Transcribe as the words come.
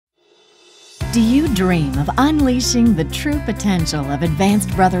Do you dream of unleashing the true potential of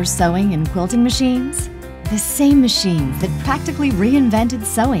Advanced Brothers sewing and quilting machines? The same machines that practically reinvented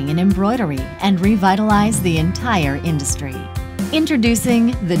sewing and embroidery and revitalized the entire industry. Introducing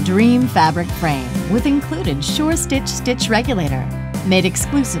the Dream Fabric Frame with included Sure Stitch Stitch Regulator, made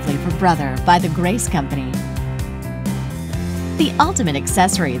exclusively for Brother by the Grace Company. The ultimate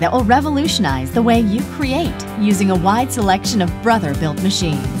accessory that will revolutionize the way you create using a wide selection of Brother-built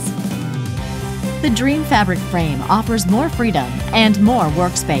machines. The Dream Fabric Frame offers more freedom and more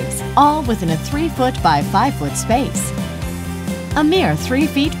workspace, all within a 3-foot by 5-foot space. A mere 3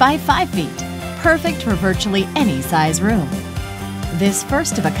 feet by 5 feet, perfect for virtually any size room. This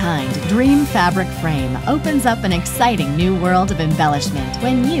first-of-a-kind Dream Fabric Frame opens up an exciting new world of embellishment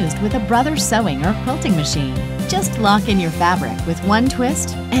when used with a Brother sewing or quilting machine. Just lock in your fabric with one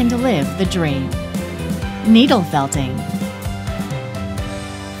twist and live the dream. Needle felting,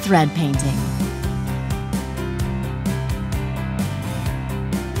 thread painting,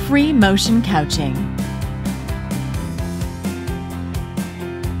 free motion couching,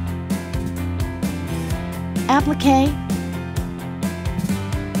 applique,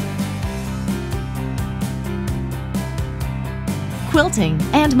 quilting,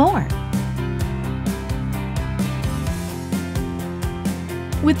 and more.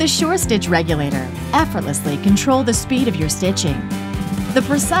 With the Sure Stitch Regulator, effortlessly control the speed of your stitching. The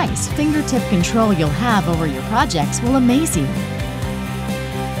precise fingertip control you'll have over your projects will amaze you.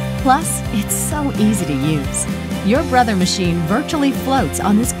 Plus, it's so easy to use. Your Brother machine virtually floats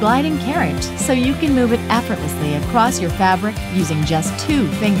on this gliding carriage, so you can move it effortlessly across your fabric using just 2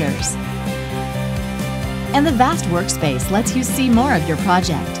 fingers. And the vast workspace lets you see more of your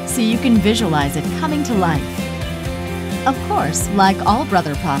project, so you can visualize it coming to life. Of course, like all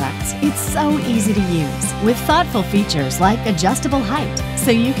Brother products, it's so easy to use, with thoughtful features like adjustable height, so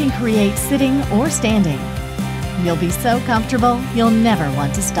you can create sitting or standing. You'll be so comfortable, you'll never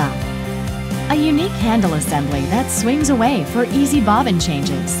want to stop. A unique handle assembly that swings away for easy bobbin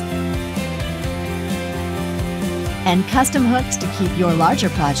changes. And custom hooks to keep your larger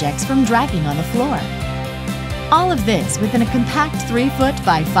projects from dragging on the floor. All of this within a compact 3-foot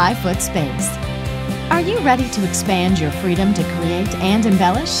by 5-foot space. Are you ready to expand your freedom to create and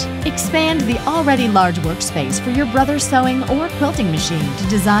embellish? Expand the already large workspace for your Brother sewing or quilting machine to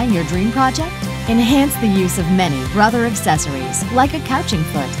design your dream project? Enhance the use of many Brother accessories like a couching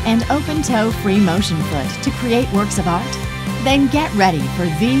foot and open-toe free motion foot to create works of art? Then get ready for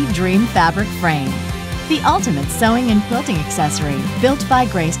the Dream Fabric Frame, the ultimate sewing and quilting accessory built by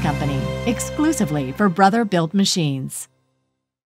Grace Company, exclusively for Brother-built machines.